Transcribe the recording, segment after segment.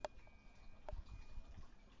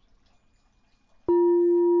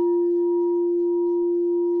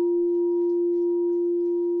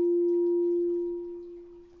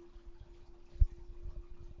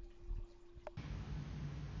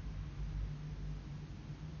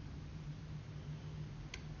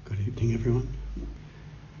evening, everyone.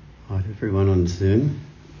 Hi to everyone on Zoom.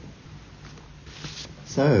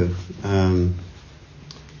 So,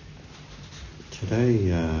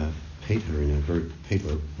 today Peter in our group,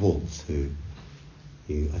 Peter Waltz, who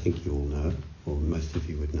I think you all know, or most of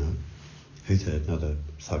you would know, who's another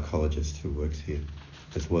psychologist who works here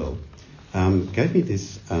as well, gave me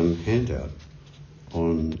this handout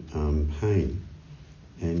on pain.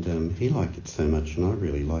 And he liked it so much, and I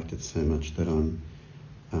really liked it so much that I'm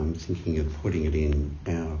thinking of putting it in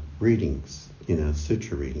our readings, in our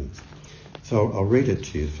sutra readings. So I'll read it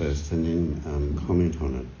to you first and then comment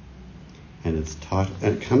on it. And it's titled,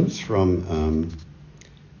 and it comes from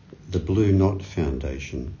the Blue Knot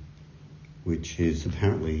Foundation, which is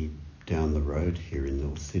apparently down the road here in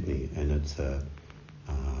North Sydney, and it's a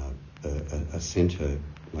centre,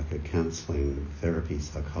 like a counselling, therapy,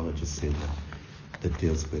 psychologist centre that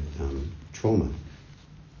deals with trauma.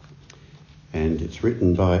 And it's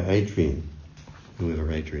written by Adrian,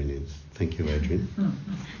 whoever Adrian is. Thank you, Adrian.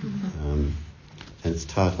 And it's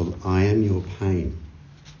titled, I Am Your Pain.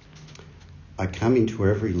 I come into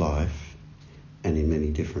every life and in many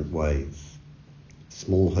different ways.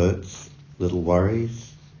 Small hurts, little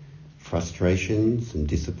worries, frustrations and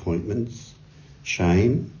disappointments,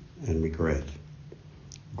 shame and regret,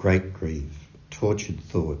 great grief, tortured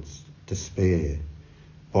thoughts, despair,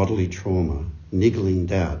 bodily trauma, niggling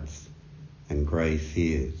doubts, and grey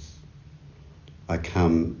fears. I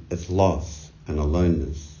come as loss and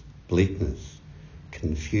aloneness, bleakness,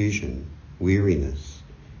 confusion, weariness,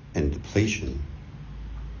 and depletion.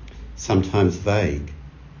 Sometimes vague,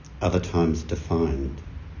 other times defined,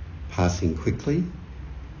 passing quickly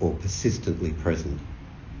or persistently present.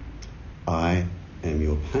 I am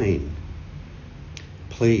your pain.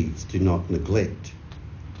 Please do not neglect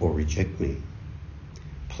or reject me.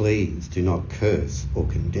 Please do not curse or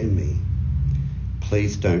condemn me.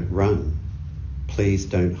 Please don't run. Please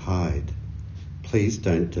don't hide. Please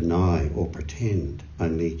don't deny or pretend I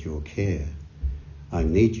need your care. I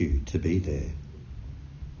need you to be there.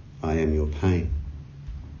 I am your pain.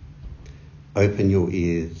 Open your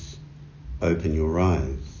ears. Open your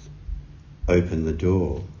eyes. Open the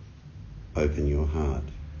door. Open your heart.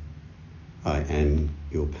 I am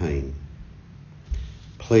your pain.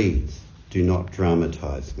 Please do not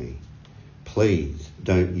dramatise me. Please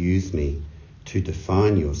don't use me to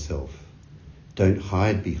define yourself. Don't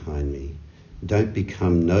hide behind me. Don't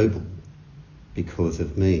become noble because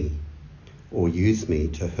of me, or use me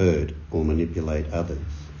to hurt or manipulate others.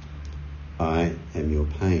 I am your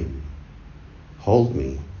pain. Hold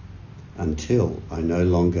me until I no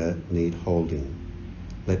longer need holding.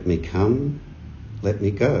 Let me come, let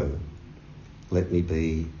me go. Let me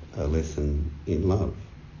be a lesson in love.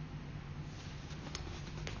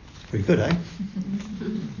 Pretty good, eh?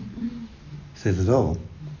 Says it all.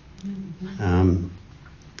 And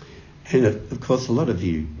of course, a lot of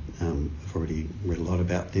you have already read a lot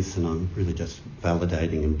about this, and I'm really just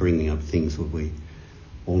validating and bringing up things that we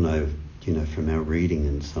all know, from our reading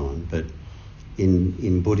and so on. But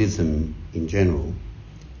in Buddhism in general,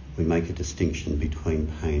 we make a distinction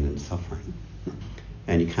between pain and suffering.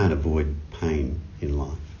 And you can't avoid pain in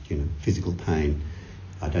life. Physical pain,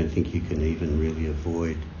 I don't think you can even really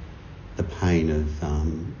avoid the pain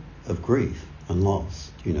of grief and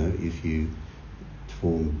loss. If you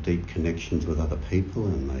form deep connections with other people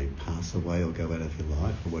and they pass away or go out of your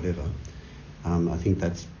life or whatever, I think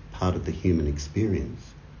that's part of the human experience.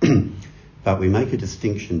 But we make a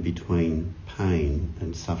distinction between pain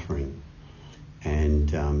and suffering.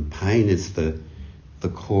 And pain is the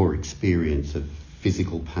core experience of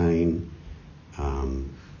physical pain,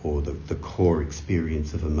 or the core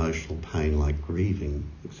experience of emotional pain like grieving,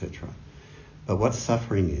 etc. But what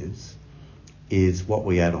suffering is what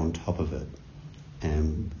we add on top of it,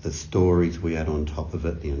 and the stories we add on top of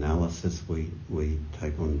it, the analysis we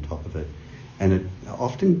take on top of it. And it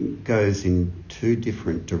often goes in two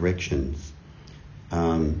different directions.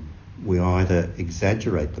 We either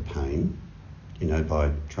exaggerate the pain,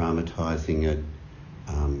 by dramatising it,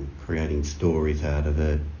 creating stories out of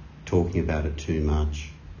it, talking about it too much,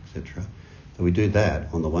 etc. So we do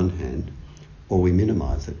that on the one hand, or we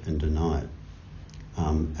minimise it and deny it.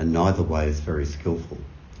 And neither way is very skillful.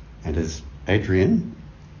 And as Adrian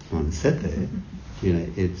said there,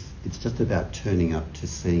 it's just about turning up to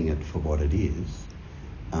seeing it for what it is,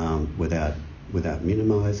 without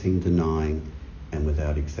minimising, denying, and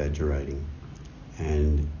without exaggerating.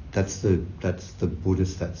 And that's the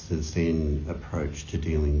Buddhist, that's the Zen approach to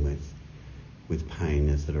dealing with pain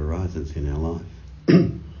as it arises in our life.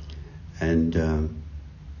 And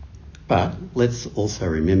but let's also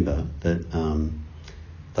remember that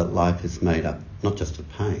that life is made up not just of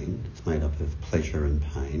pain, it's made up of pleasure and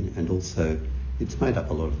pain, and also it's made up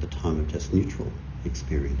a lot of the time of just neutral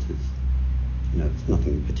experiences. It's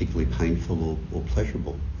nothing particularly painful or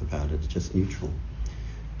pleasurable about it, it's just neutral.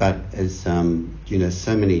 But as,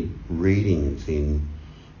 so many readings in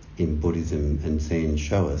Buddhism and Zen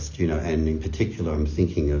show us, and in particular I'm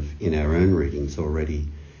thinking of in our own readings already,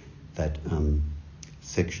 that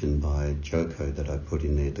section by Joko that I put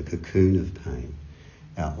in there, The Cocoon of Pain,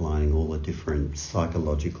 outlining all the different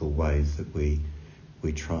psychological ways that we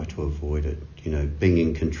try to avoid it, being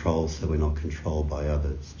in control so we're not controlled by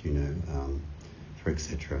others,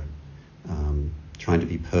 etc. Trying to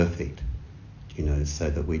be perfect, so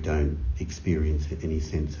that we don't experience any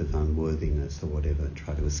sense of unworthiness or whatever, and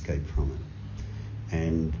try to escape from it.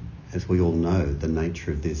 And as we all know, the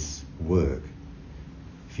nature of this work,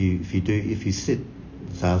 if you sit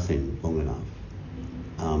zazen long enough,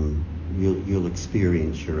 you'll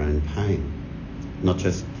experience your own pain, not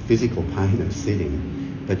just physical pain of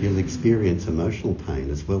sitting, but you'll experience emotional pain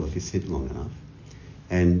as well if you sit long enough.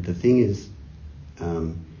 And the thing is,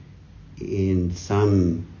 in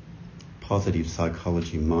some positive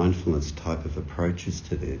psychology, mindfulness type of approaches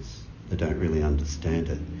to this that don't really understand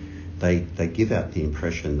it, they give out the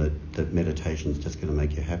impression that meditation is just going to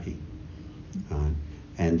make you happy, right?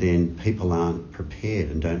 And then people aren't prepared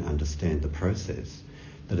and don't understand the process,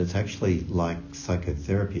 that it's actually like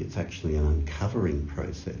psychotherapy, it's actually an uncovering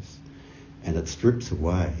process, and it strips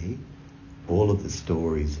away all of the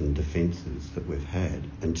stories and defences that we've had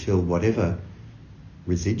until whatever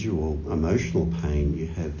residual emotional pain you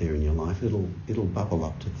have there in your life, it'll bubble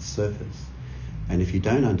up to the surface. And if you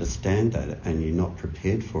don't understand that and you're not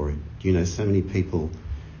prepared for it, so many people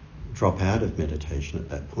drop out of meditation at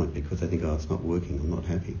that point because they think, it's not working, I'm not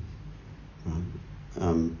happy. Right?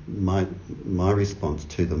 My response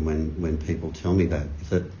to them when people tell me that is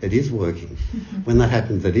that it is working. When that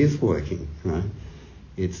happens, it is working, right?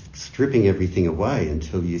 It's stripping everything away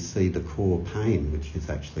until you see the core pain, which is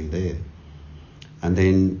actually there. And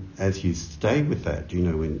then as you stay with that, in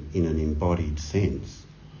an embodied sense,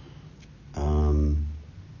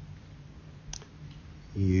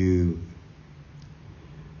 you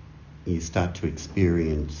start to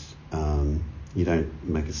experience, you don't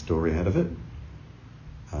make a story out of it,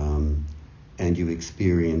 and you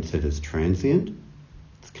experience it as transient.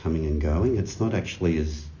 It's coming and going. It's not actually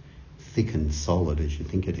as thick and solid as you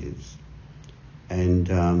think it is. And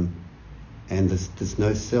there's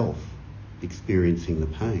no self experiencing the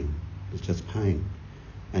pain. It's just pain.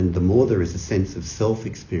 And the more there is a sense of self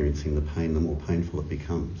experiencing the pain, the more painful it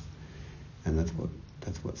becomes. And that's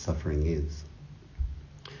what suffering is.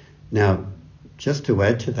 Now, just to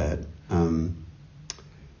add to that,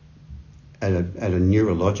 at a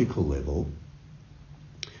neurological level,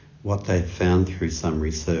 what they've found through some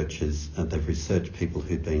research is they've researched people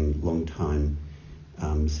who've been long-time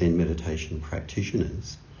Zen meditation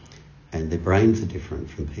practitioners, and their brains are different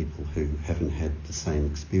from people who haven't had the same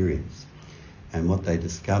experience. And what they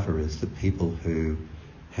discover is that people who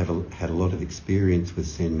have had a lot of experience with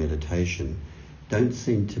Zen meditation don't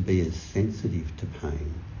seem to be as sensitive to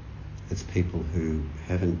pain as people who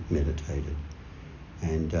haven't meditated.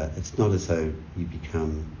 And it's not as though you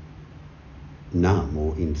become numb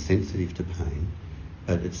or insensitive to pain,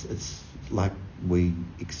 but it's like we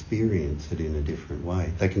experience it in a different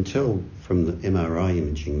way. They can tell from the MRI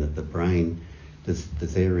imaging that the brain,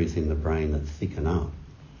 there's areas in the brain that thicken up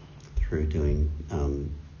through doing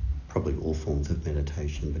probably all forms of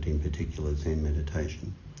meditation, but in particular Zen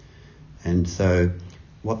meditation. And so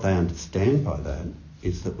what they understand by that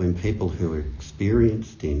is that when people who are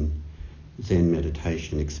experienced in Zen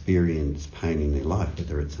meditation experience pain in their life,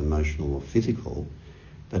 whether it's emotional or physical,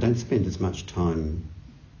 they don't spend as much time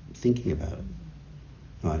thinking about it.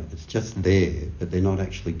 Right? It's just there, but they're not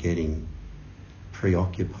actually getting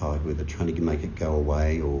preoccupied with it, trying to make it go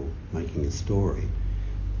away or making a story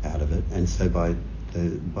out of it. And so by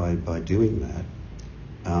doing that,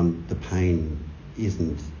 the pain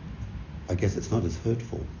isn't, I guess it's not as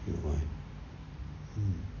hurtful in a way.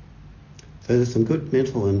 So there's some good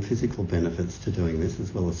mental and physical benefits to doing this,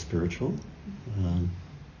 as well as spiritual.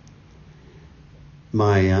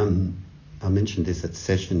 I mentioned this at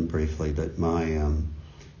session briefly, that my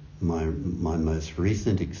most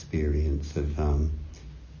recent experience of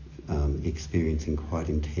experiencing quite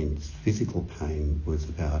intense physical pain was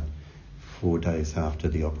about 4 days after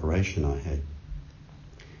the operation I had.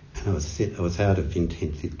 And I was out of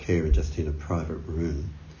intensive care and just in a private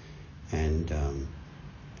room. And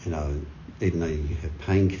even though you have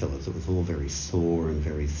painkillers, it was all very sore and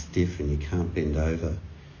very stiff, and you can't bend over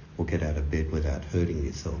or get out of bed without hurting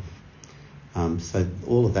yourself. So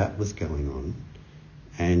all of that was going on,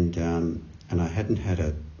 and I hadn't had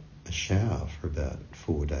a shower for about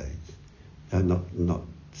 4 days, not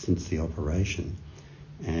since the operation.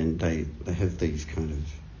 And they have these kind of,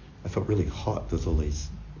 I felt really hot. There's all these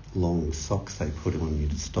long socks they put on you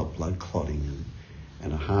to stop blood clotting,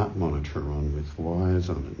 and a heart monitor on with wires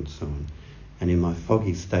on it and so on. And in my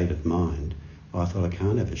foggy state of mind, I thought, I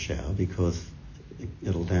can't have a shower because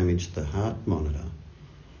it'll damage the heart monitor.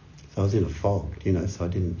 So I was in a fog, so I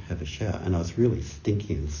didn't have a shower. And I was really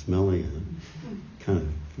stinky and smelly and kind of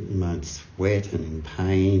in my sweat and in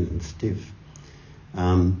pain and stiff.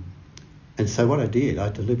 And so what I did, I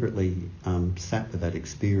deliberately sat with that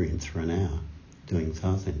experience for an hour doing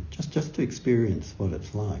zazen, just to experience what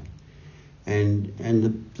it's like. And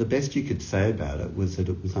the best you could say about it was that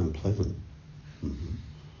it was unpleasant.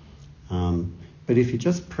 Mm-hmm. But if you're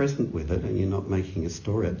just present with it and you're not making a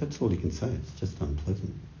story, that's all you can say. It's just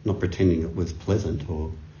unpleasant. Not pretending it was pleasant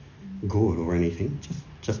or good or anything,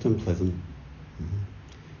 just unpleasant.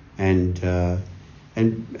 Mm-hmm.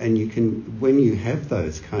 And you can, when you have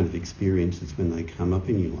those kind of experiences when they come up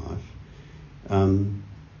in your life,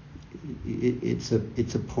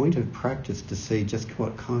 it's a point of practice to see just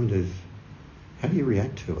what kind of, how do you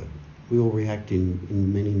react to it? We all react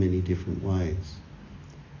in many, many different ways.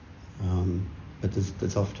 But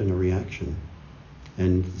there's often a reaction.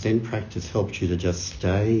 And Zen practice helps you to just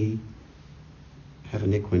stay, have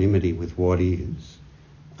an equanimity with what is,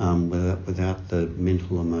 without the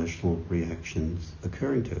mental, emotional reactions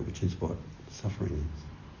occurring to it, which is what suffering is.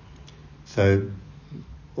 So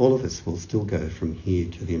all of us will still go from here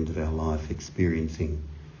to the end of our life experiencing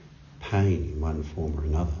pain in one form or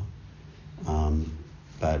another.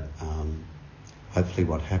 But hopefully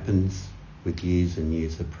what happens with years and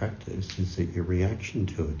years of practice is that your reaction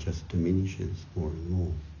to it just diminishes more and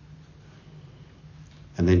more.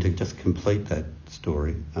 And then to just complete that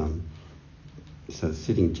story, so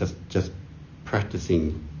sitting, just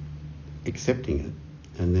practicing accepting it,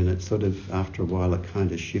 and then it sort of, after a while, it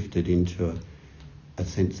kind of shifted into a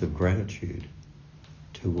sense of gratitude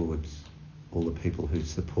towards all the people who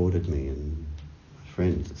supported me and my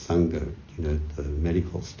friends, the Sangha, the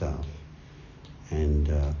medical staff,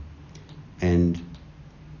 and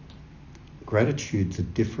gratitude's a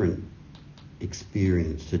different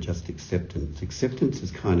experience to just acceptance. Acceptance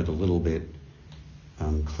is kind of a little bit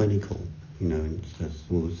clinical, it's just,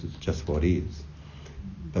 well, this is just what is.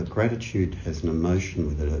 But gratitude has an emotion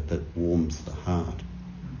with it that warms the heart,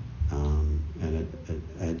 and it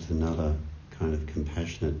adds another kind of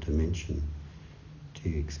compassionate dimension to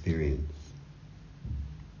your experience.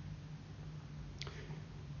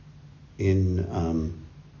 In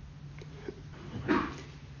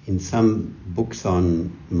some books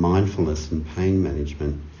on mindfulness and pain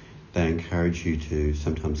management, they encourage you to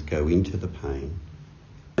sometimes go into the pain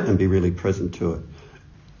and be really present to it.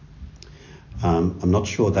 I'm not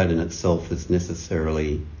sure that in itself is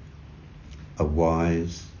necessarily a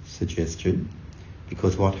wise suggestion,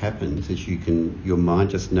 because what happens is your mind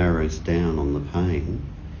just narrows down on the pain,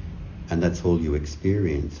 and that's all you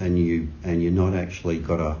experience, and you haven't actually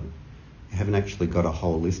got a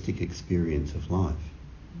holistic experience of life.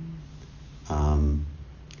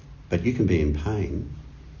 But you can be in pain,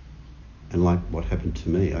 and like what happened to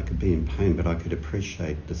me, I could be in pain, but I could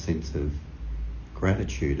appreciate the sense of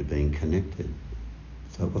gratitude of being connected.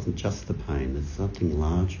 So it wasn't just the pain, there's something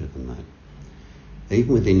larger than that.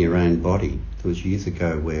 Even within your own body, there was years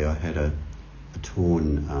ago where I had a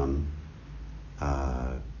torn,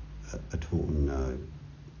 not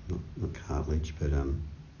cartilage, but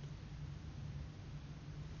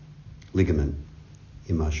ligament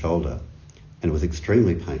in my shoulder, and it was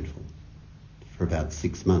extremely painful for about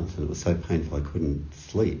 6 months, and it was so painful I couldn't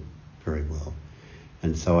sleep very well.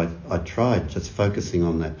 And so I tried just focusing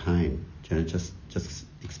on that pain, just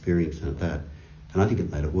experiencing that, and I think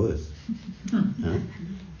it made it worse, and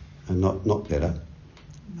not better.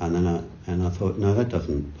 And then I thought, no, that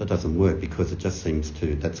doesn't work, because it just seems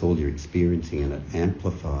to, that's all you're experiencing, and it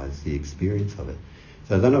amplifies the experience of it.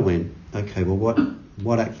 So then I went, okay, well,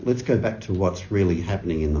 let's go back to what's really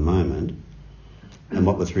happening in the moment. And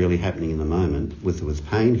what was really happening in the moment was there was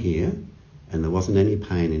pain here, and there wasn't any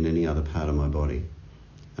pain in any other part of my body.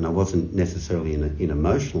 And I wasn't necessarily in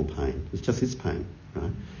emotional pain. It was just this pain,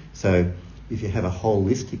 right? So if you have a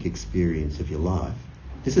holistic experience of your life,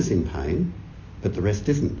 this is in pain, but the rest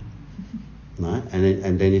isn't, right?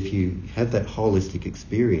 And then if you have that holistic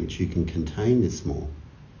experience, you can contain this more.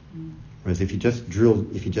 Whereas if you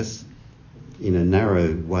just in a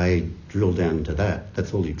narrow way drill down into that,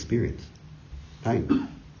 that's all you experience. Pain.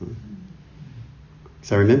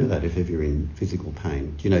 So remember that if ever you're in physical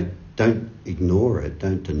pain. don't ignore it,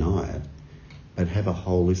 don't deny it, but have a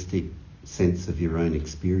holistic sense of your own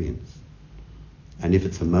experience. And if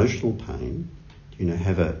it's emotional pain,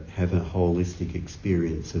 have a holistic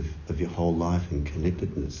experience of your whole life and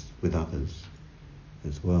connectedness with others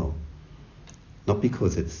as well. Not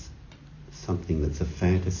because it's something that's a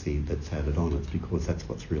fantasy that's added on, it's because that's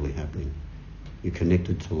what's really happening. You're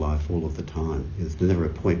connected to life all of the time. There's never a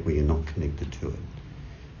point where you're not connected to it.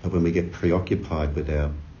 But when we get preoccupied with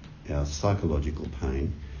our psychological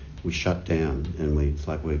pain, we shut down and it's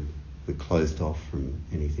like we're closed off from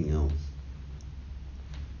anything else.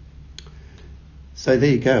 So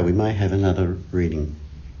there you go, we may have another reading.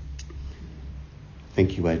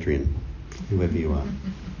 Thank you, Adrian, whoever you are.